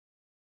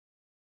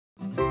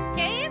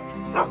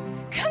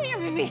Come here,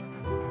 baby.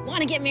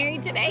 Want to get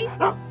married today?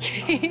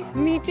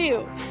 Me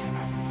too.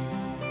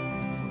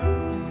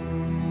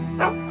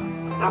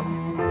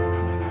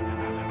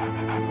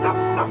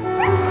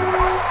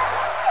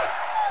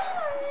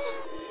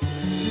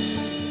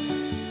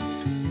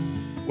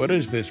 What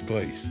is this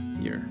place?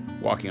 You're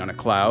walking on a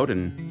cloud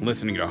and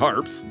listening to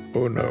harps.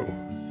 Oh, no.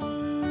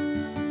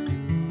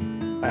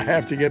 I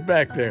have to get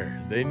back there.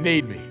 They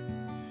need me.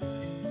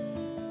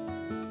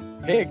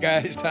 Hey,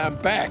 guys, I'm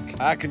back.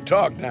 I can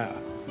talk now.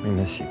 We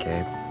miss you,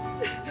 Gabe.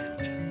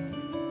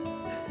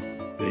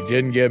 They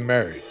didn't get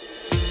married.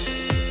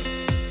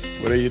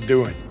 What are you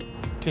doing?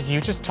 Did you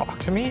just talk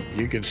to me?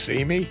 You can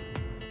see me?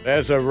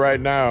 As of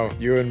right now,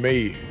 you and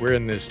me, we're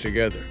in this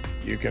together.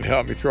 You can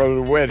help me throw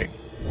the wedding.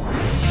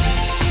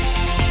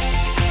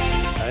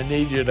 I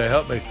need you to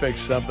help me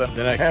fix something,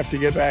 then I have to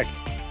get back.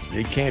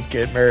 They can't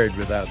get married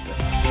without them.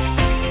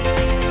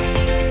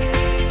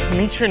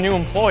 Meet your new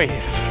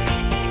employees.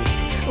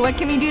 What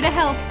can we do to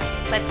help?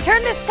 Let's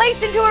turn this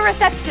place into a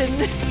reception.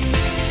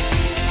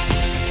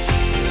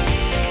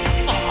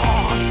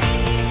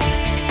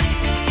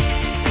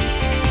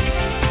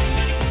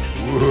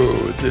 Whoa,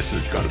 this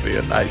is gonna be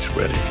a nice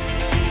wedding.